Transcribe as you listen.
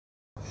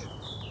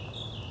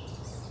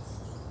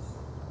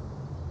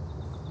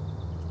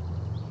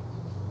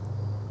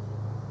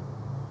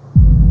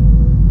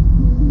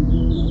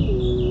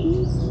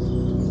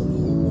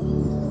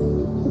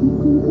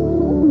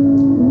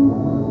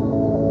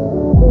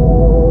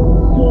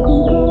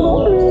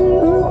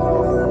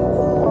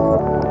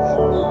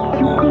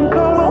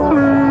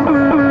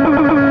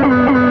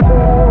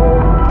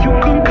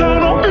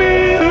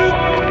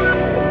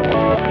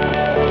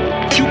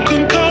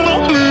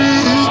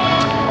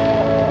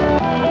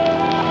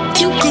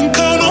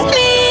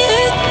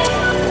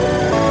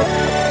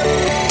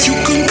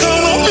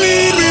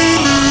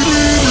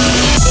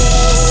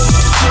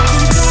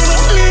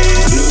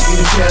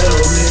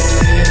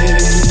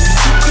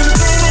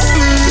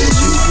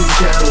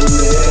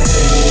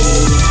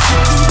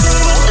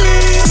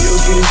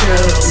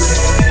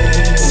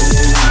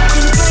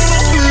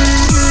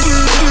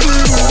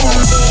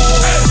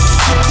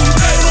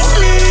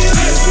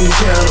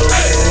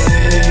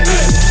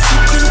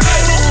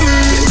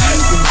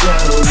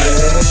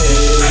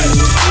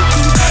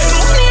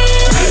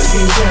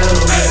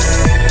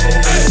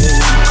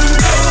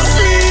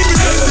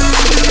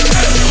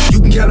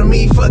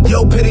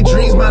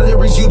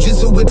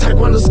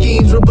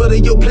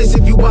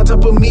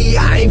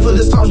So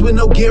there's times with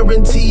no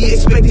guarantee,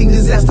 expecting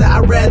disaster,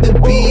 I'd rather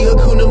be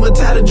Hakuna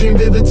Matata, dream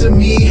vivid to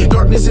me.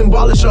 Darkness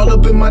embolish all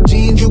up in my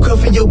jeans. You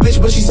cuffing your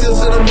bitch, but she still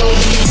send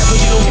emojis.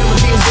 Cappuccino, camera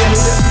team, standing,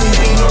 that's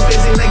sleepy. North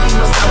facing Nike,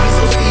 must not be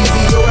so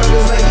sleazy. Your rap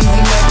is like